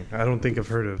interesting. I don't think I've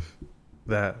heard of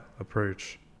that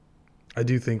approach. I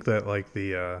do think that like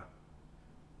the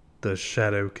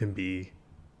shadow can be,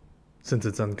 since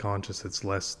it's unconscious, it's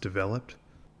less developed.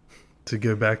 To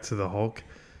go back to the Hulk,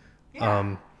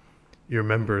 Yeah. You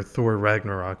remember Thor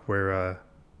Ragnarok, where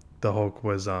the Hulk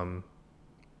was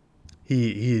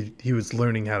he was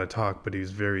learning how to talk, but he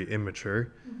was very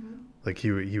immature. Mm-hmm. Like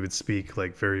he would speak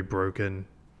like very broken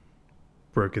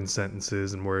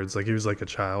sentences and words, like he was like a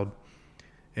child.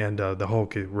 And the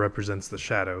Hulk, it represents the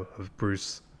shadow of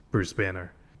Bruce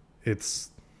Banner. It's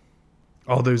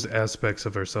all those aspects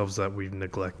of ourselves that we've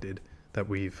neglected, that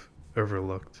we've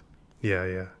overlooked.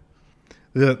 Yeah.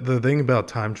 The thing about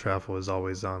time travel is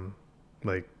always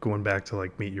like going back to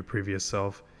like meet your previous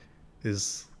self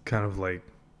is kind of like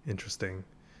interesting.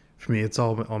 For me, it's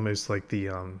almost like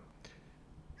the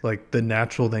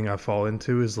natural thing I fall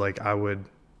into is like I would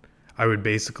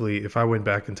basically, if I went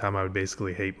back in time, I would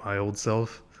basically hate my old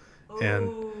self. And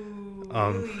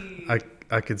really?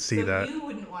 I could see so that. You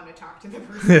wouldn't want to talk to the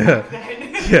person back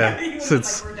then. Yeah. You So would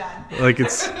it's like, we're done. like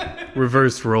it's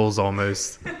reversed roles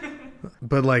almost.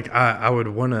 But like I would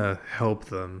want to help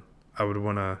them. I would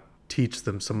want to teach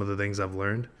them some of the things I've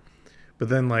learned. But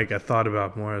then like I thought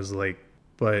about more as like,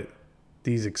 but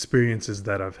these experiences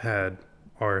that I've had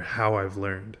are how I've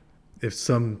learned. If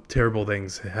some terrible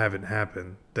things haven't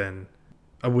happened, then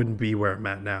I wouldn't be where I'm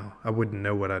at now. I wouldn't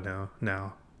know what I know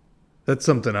now. That's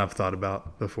something I've thought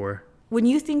about before. When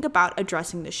you think about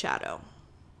addressing the shadow,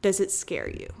 does it scare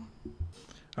you?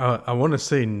 I want to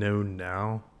say no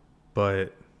now,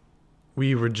 but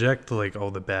we reject like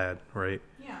all the bad, right?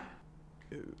 Yeah.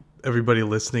 Everybody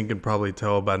listening can probably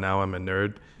tell by now I'm a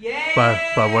nerd. Yeah. By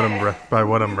what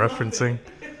I'm referencing.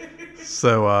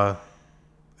 So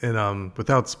and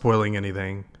without spoiling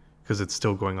anything, because it's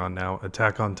still going on now,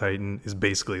 Attack on Titan is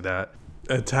basically that.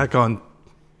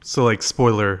 So like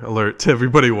spoiler alert to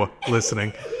everybody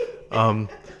listening.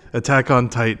 Attack on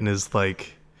Titan is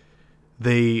like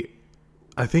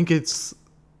I think it's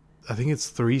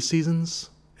 3 seasons,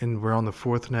 and we're on the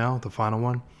 4th now, the final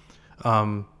one.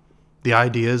 The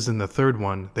ideas in the 3rd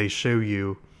one, they show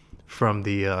you from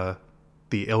the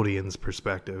Eldians'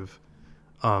 perspective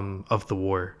of the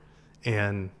war,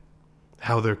 and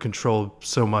how they're controlled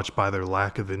so much by their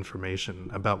lack of information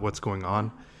about what's going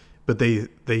on. But they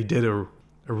did a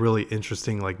really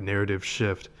interesting like narrative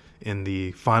shift in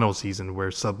the final season,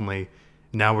 where suddenly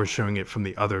now we're showing it from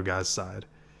the other guy's side.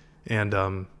 And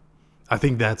I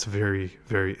think that's very,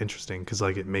 very interesting, because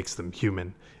like it makes them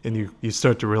human, and you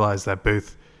start to realize that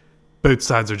both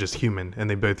sides are just human, and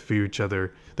they both view each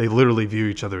other. They literally view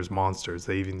each other as monsters.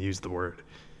 They even use the word.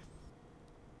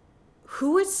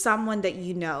 Who is someone that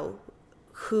you know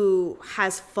who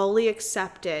has fully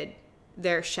accepted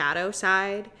their shadow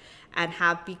side and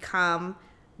have become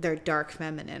their dark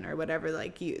feminine, or whatever,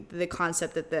 like the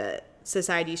concept that the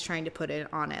society is trying to put it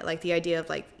on it, like the idea of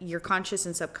like your conscious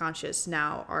and subconscious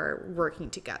now are working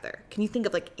together? Can you think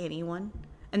of like anyone?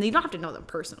 And you don't have to know them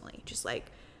personally, just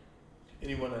like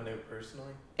Anyone I know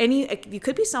personally? you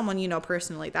could be someone you know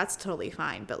personally, that's totally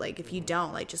fine. But like if you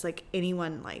don't, like just like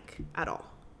anyone like at all.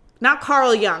 Not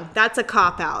Carl Jung, that's a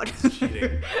cop out.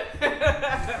 Cheating.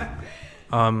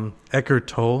 Eckhart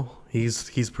Tolle,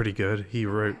 he's pretty good. He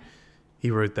wrote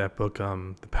that book,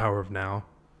 The Power of Now,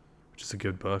 which is a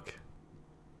good book.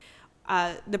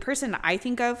 The person I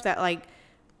think of that like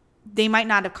they might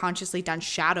not have consciously done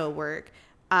shadow work,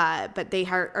 but they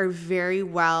are very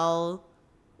well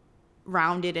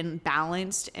rounded and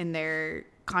balanced in their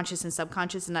conscious and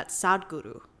subconscious, and that's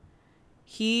Sadhguru.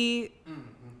 He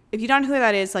if you don't know who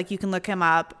that is, like, you can look him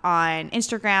up on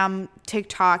Instagram,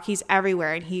 TikTok. He's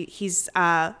everywhere. And he's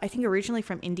I think originally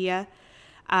from India.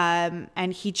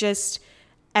 And he just,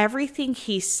 everything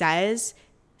he says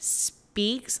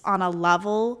speaks on a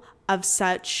level of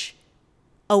such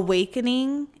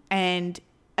awakening and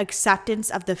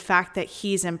acceptance of the fact that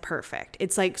he's imperfect.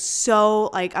 It's like so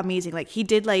like amazing. Like, he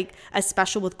did like a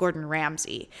special with Gordon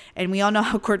Ramsay, and we all know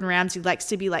how Gordon Ramsay likes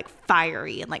to be like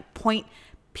fiery and like point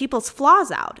people's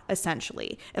flaws out,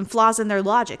 essentially, and flaws in their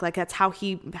logic. Like, that's how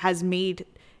he has made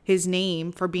his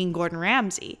name for being Gordon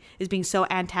Ramsay, is being so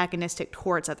antagonistic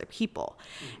towards other people.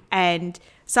 And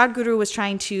Sadhguru was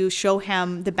trying to show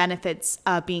him the benefits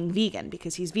of being vegan,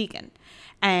 because he's vegan.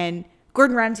 And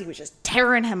Gordon Ramsay was just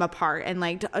tearing him apart and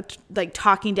like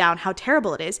talking down how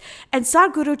terrible it is. And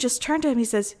Sadhguru just turned to him. He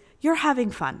says, "You're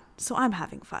having fun, so I'm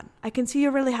having fun. I can see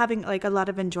you're really having like a lot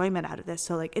of enjoyment out of this.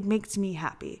 So like, it makes me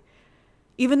happy."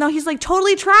 Even though he's like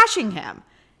totally trashing him,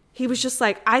 he was just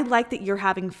like, "I like that you're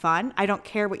having fun. I don't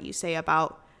care what you say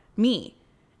about me."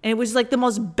 And it was like the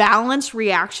most balanced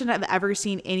reaction I've ever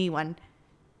seen anyone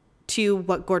to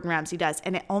what Gordon Ramsay does.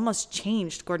 And it almost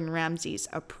changed Gordon Ramsay's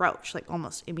approach, like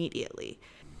almost immediately.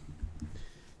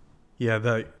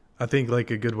 Yeah, I think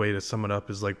like a good way to sum it up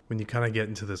is like when you kind of get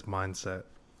into this mindset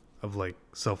of like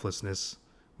selflessness,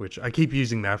 which I keep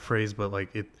using that phrase, but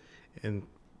like it, and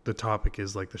the topic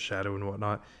is like the shadow and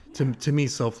whatnot. Yeah. To me,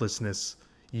 selflessness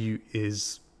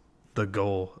is the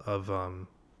goal of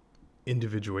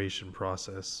individuation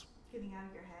process. Getting out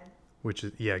of your head. Which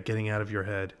is, yeah, getting out of your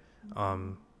head.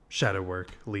 Shadow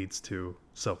work leads to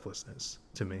selflessness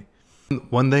to me.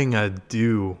 One thing I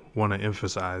do want to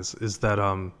emphasize is that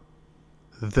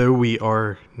though we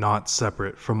are not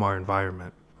separate from our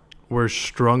environment, we're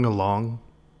strung along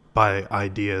by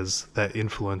ideas that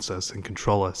influence us and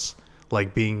control us,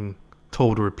 like being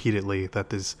told repeatedly that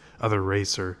this other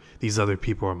race or these other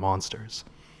people are monsters.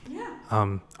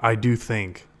 Yeah. I do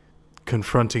think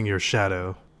confronting your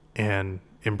shadow and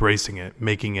embracing it,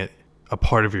 making it a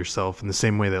part of yourself in the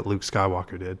same way that Luke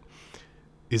Skywalker did,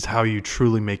 is how you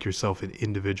truly make yourself an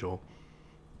individual.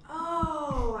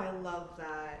 Oh, I love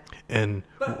that. And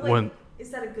but like, is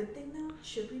that a good thing though?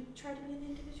 Should we try to be an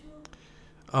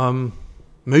individual?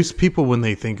 Most people, when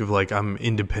they think of like I'm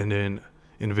independent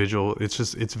individual,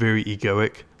 it's very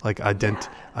egoic, like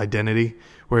identity.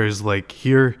 Whereas like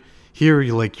here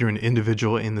you're like, you're an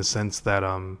individual in the sense that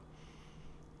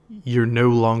you're no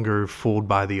longer fooled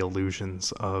by the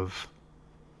illusions of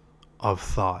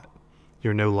thought.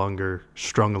 You're no longer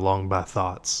strung along by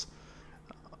thoughts.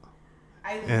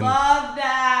 I love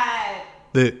that.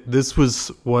 This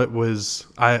was what was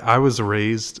I was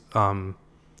raised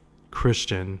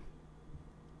Christian,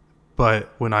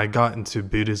 but when I got into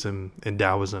Buddhism and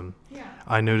Taoism,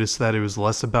 I noticed that it was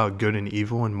less about good and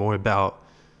evil and more about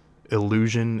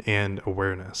illusion and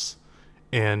awareness.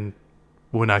 And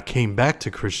when I came back to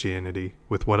Christianity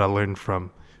with what I learned from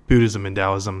Buddhism and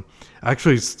Taoism, I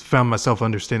actually found myself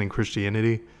understanding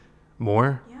Christianity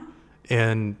more. Yeah.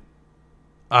 And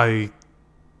I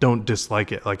don't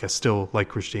dislike it. Like, I still like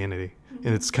Christianity. Mm-hmm.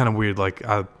 And it's kind of weird. Like,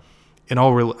 I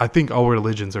think all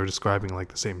religions are describing like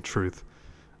the same truth.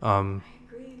 I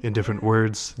agree. In different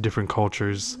words, different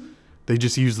cultures. Mm-hmm. They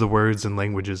just use the words and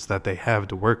languages that they have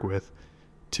to work with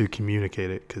to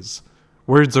communicate it, because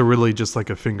words are really just like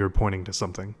a finger pointing to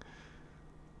something.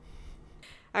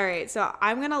 All right, so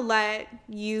I'm going to let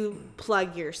you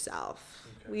plug yourself.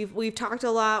 Okay. We've talked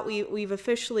a lot. We've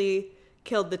officially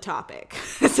killed the topic.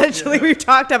 Essentially, we've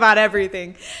talked about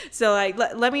everything. So like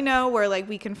let me know where like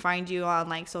we can find you on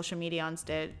like social media, on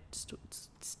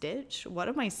Stitch. What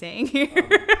am I saying here?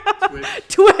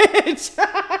 Twitch.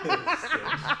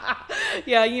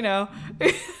 Yeah, you know.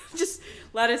 Just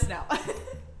let us know.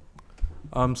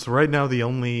 So right now the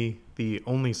only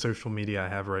social media I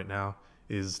have right now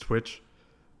is Twitch.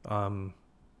 So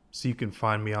you can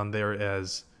find me on there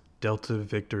as Delta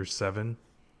Victor 7.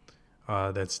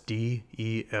 That's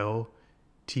DELTA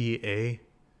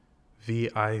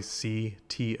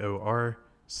VICTOR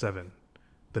 7.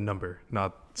 The number,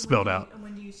 not spelled out.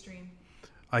 When do you stream?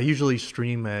 I usually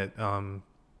stream at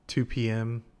 2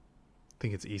 p.m. I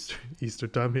think it's Eastern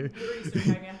time here. Eastern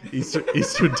time, yeah.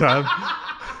 Eastern time.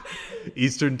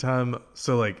 Eastern time.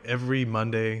 So like every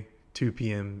Monday, 2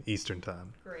 p.m. Eastern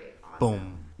time. Great. Awesome.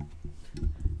 Boom.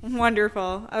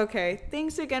 Wonderful. Okay.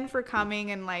 Thanks again for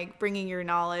coming and like bringing your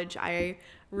knowledge. I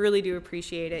really do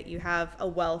appreciate it. You have a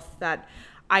wealth that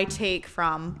I take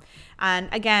from. And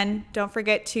again, don't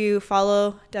forget to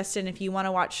follow Dustin if you want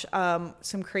to watch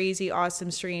some crazy,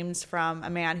 awesome streams from a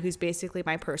man who's basically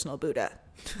my personal Buddha.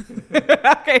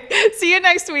 Okay. See you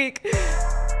next week.